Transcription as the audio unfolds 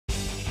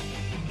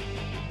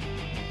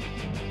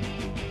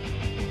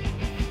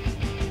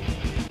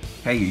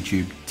Hey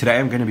YouTube, today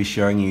I'm going to be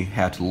showing you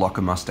how to lock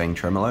a Mustang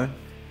tremolo.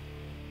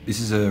 This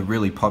is a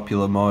really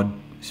popular mod,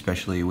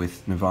 especially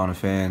with Nirvana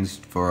fans,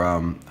 for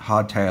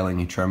hardtailing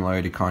your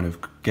tremolo to kind of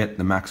get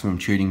the maximum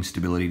tuning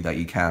stability that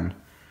you can.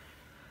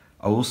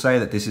 I will say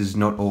that this is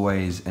not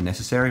always a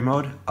necessary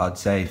mod. I'd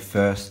say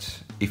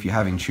first, if you're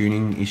having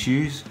tuning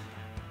issues,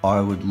 I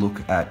would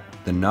look at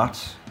the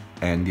nut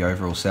and the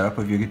overall setup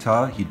of your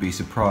guitar. You'd be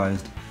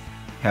surprised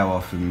how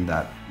often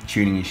that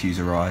tuning issues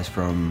arise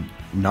from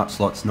nut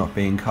slots not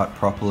being cut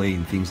properly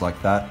and things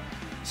like that.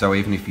 So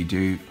even if you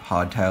do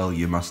hardtail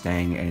your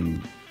Mustang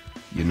and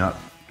your nut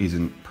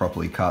isn't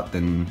properly cut,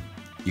 then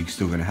you're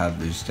still going to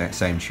have those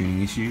same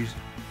tuning issues.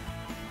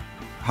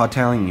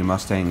 Hardtailing your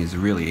Mustang is a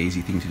really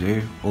easy thing to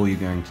do. All you're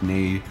going to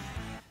need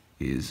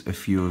is a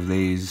few of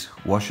these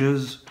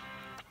washers,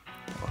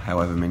 or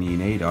however many you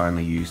need. I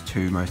only use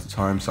 2 most of the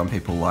time. Some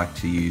people like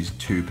to use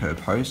 2 per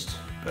post,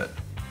 but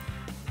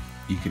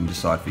you can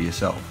decide for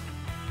yourself.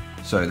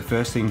 So the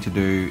first thing to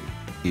do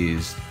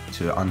is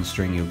to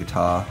unstring your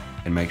guitar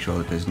and make sure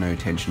that there's no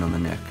tension on the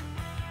neck.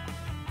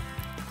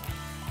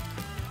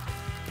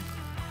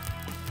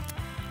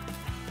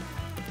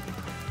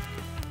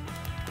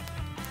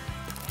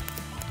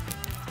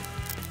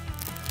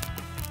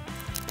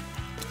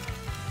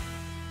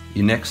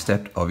 Your next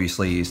step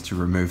obviously is to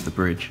remove the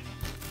bridge.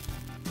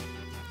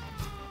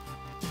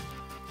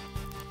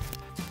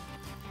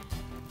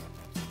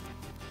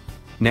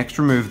 Next,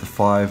 remove the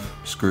 5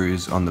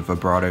 screws on the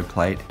vibrato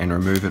plate and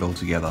remove it all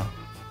together.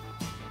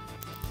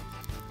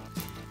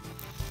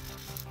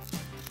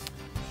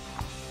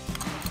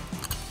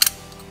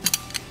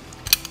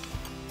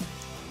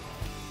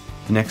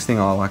 The next thing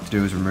I like to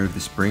do is remove the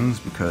springs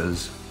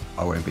because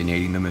I won't be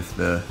needing them if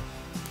the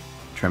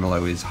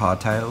tremolo is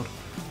hardtailed.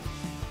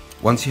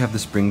 Once you have the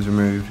springs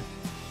removed,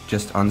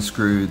 just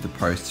unscrew the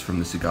posts from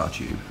the cigar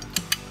tube.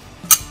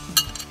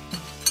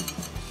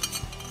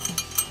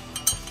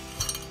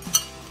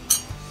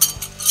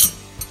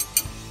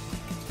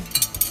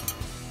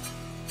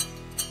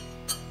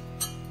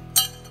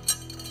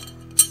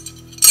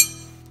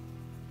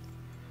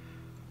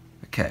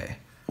 Okay,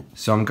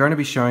 so I'm going to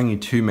be showing you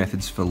 2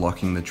 methods for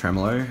locking the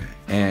tremolo,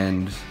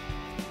 and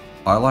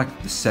I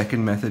like the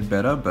second method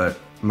better, but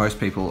most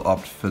people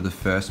opt for the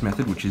first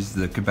method, which is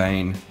the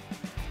Cobain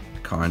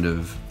kind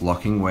of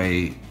locking,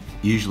 where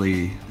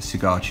usually the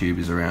cigar tube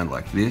is around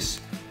like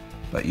this,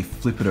 but you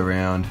flip it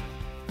around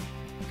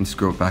and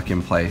screw it back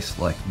in place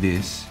like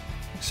this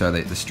so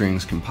that the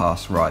strings can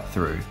pass right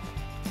through.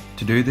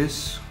 To do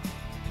this,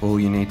 all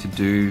you need to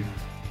do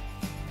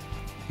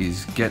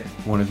is get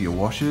one of your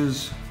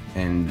washers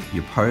and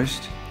your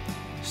post,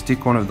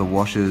 stick one of the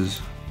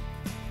washers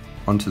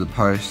onto the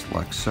post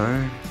like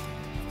so,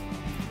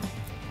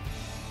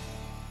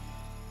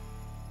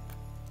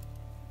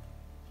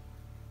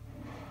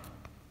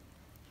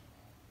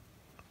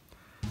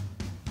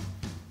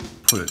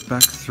 put it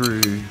back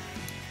through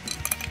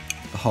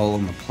the hole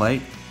on the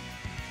plate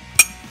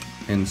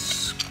and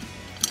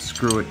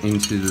screw it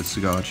into the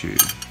cigar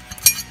tube.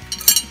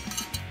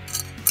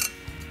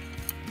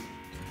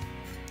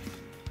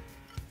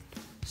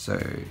 So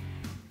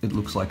it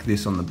looks like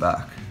this on the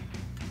back,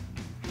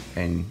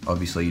 and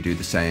obviously you do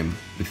the same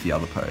with the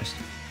other post.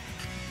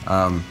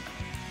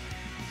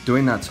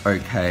 Doing that's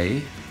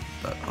okay,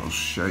 but I'll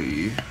show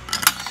you.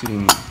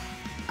 Sitting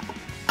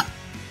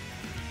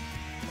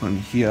on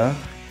here,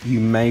 you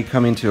may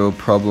come into a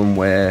problem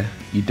where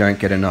you don't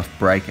get enough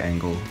break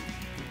angle.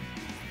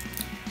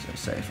 So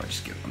say if I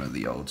just get one of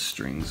the old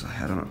strings I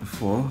had on it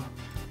before,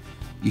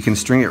 you can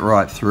string it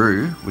right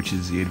through, which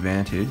is the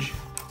advantage.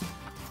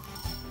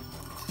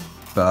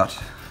 But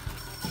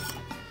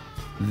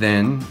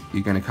then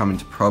you're going to come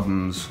into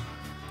problems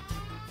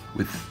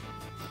with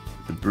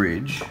the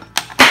bridge,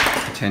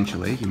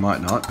 potentially. You might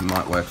not, it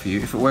might work for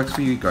you. If it works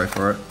for you, go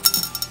for it.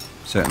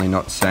 Certainly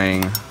not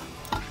saying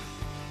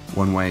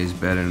one way is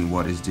better and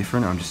what is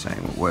different. I'm just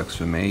saying what works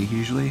for me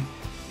usually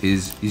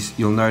is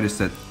you'll notice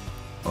that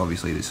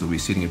obviously this will be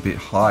sitting a bit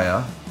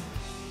higher,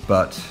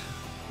 but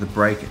the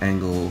break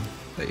angle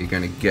that you're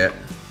going to get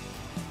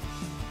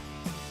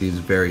is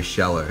very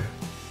shallow,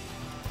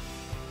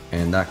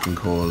 and that can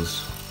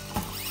cause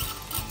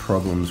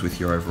problems with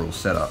your overall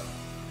setup.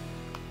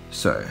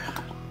 So,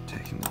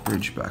 taking the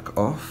bridge back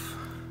off,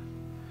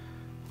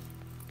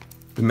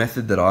 the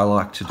method that I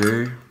like to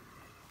do,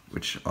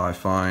 which I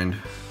find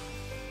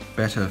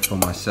better for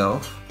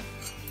myself,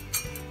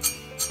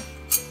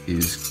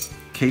 is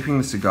keeping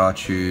the cigar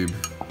tube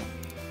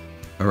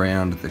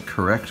around the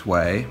correct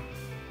way,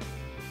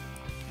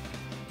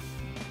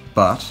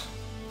 but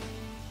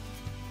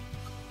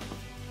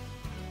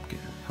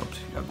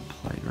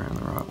around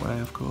the right way,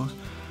 of course.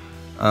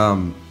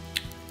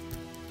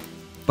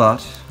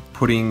 But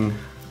putting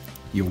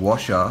your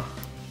washer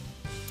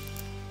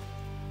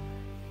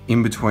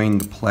in between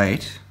the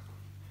plate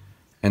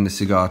and the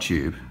cigar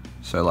tube,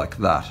 so like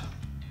that.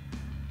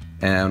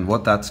 And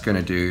what that's going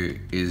to do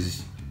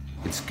is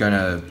it's going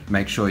to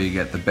make sure you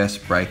get the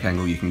best break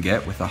angle you can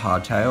get with a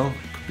hardtail,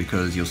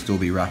 because you'll still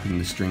be wrapping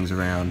the strings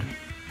around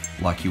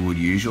like you would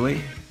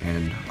usually,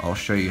 and I'll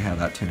show you how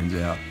that turns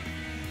out.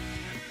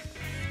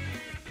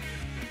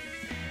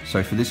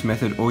 So for this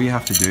method, all you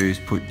have to do is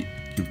put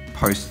your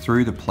post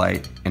through the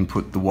plate and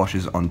put the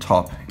washers on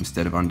top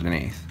instead of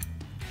underneath.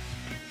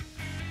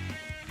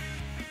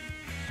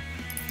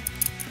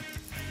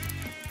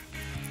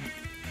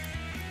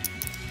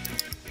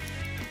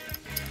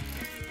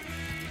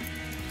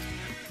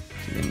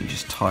 So then you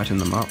just tighten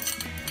them up.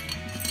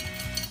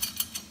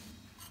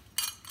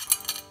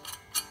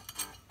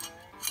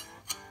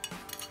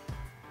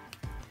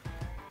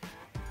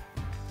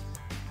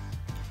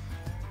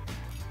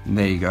 And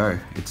there you go,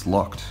 it's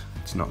locked.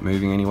 It's not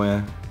moving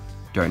anywhere.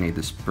 Don't need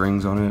the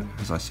springs on it,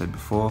 as I said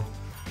before.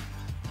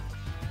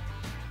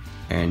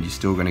 And you're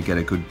still gonna get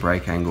a good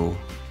break angle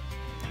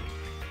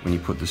when you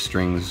put the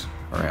strings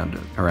around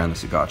it, around the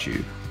cigar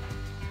tube.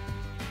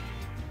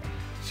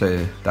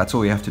 So that's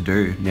all you have to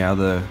do. Now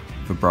the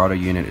vibrato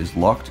unit is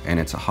locked and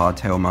it's a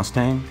Hardtail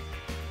Mustang.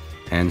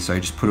 And so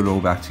just put it all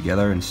back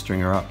together and string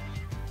her up.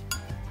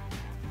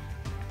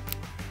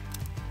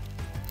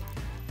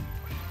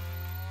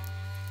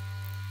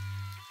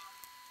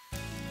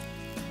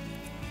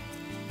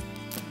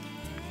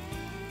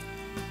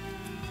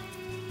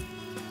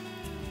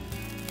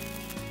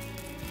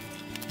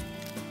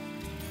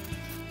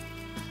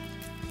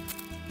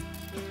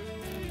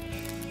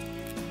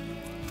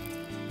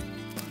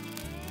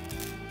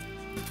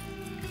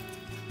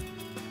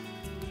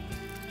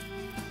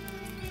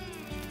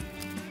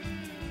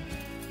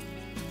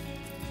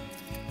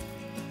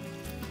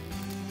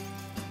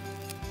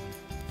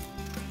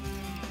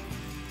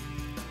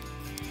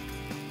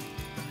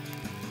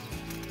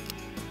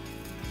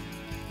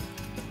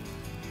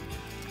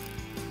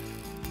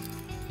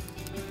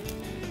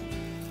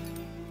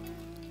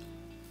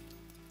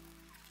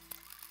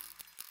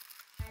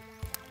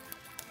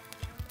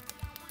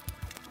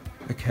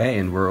 Okay,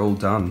 and we're all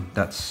done.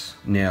 That's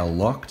now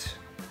locked.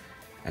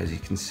 As you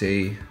can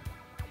see,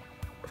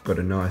 I've got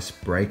a nice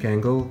break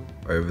angle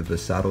over the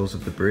saddles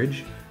of the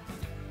bridge.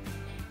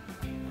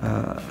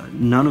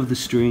 None of the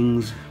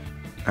strings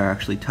are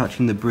actually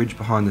touching the bridge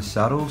behind the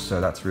saddle, so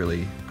that's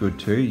really good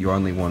too. You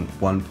only want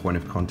one point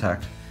of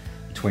contact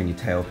between your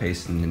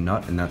tailpiece and the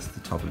nut, and that's the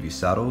top of your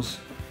saddles.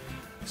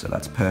 So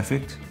that's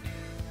perfect.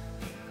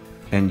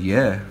 And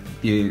yeah,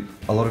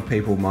 a lot of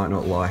people might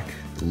not like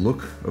the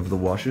look of the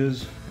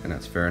washers, and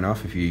that's fair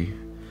enough. If you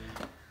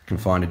can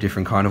find a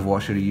different kind of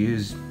washer to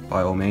use,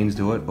 by all means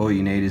do it. All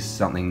you need is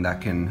something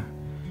that can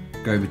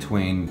go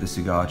between the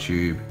cigar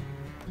tube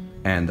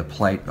and the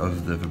plate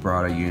of the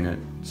vibrato unit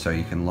so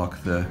you can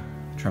lock the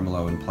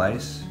tremolo in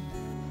place.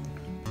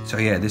 So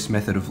yeah, this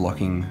method of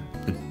locking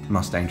the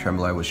Mustang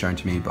tremolo was shown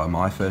to me by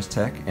my first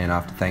tech, and I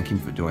have to thank him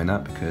for doing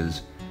that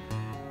because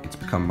it's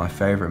become my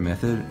favorite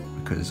method,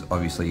 because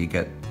obviously you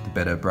get the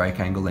better break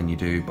angle than you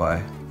do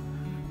by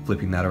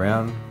flipping that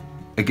around.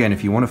 Again,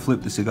 if you want to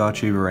flip the cigar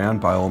tube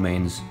around, by all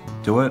means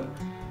do it.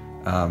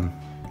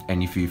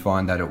 And if you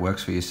find that it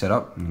works for your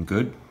setup, then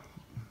good.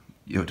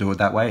 You'll do it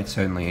that way. It's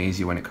certainly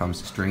easier when it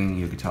comes to stringing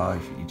your guitar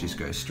if you just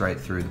go straight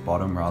through the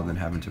bottom rather than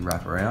having to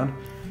wrap around.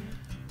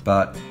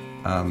 But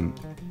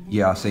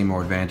yeah, I see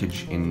more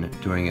advantage in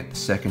doing it the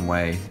second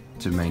way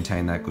to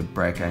maintain that good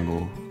break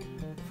angle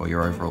for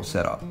your overall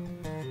setup.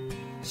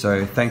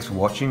 So thanks for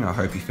watching. I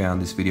hope you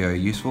found this video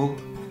useful.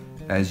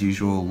 As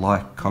usual,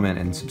 like, comment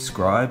and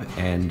subscribe,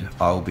 and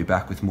I'll be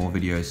back with more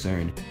videos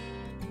soon.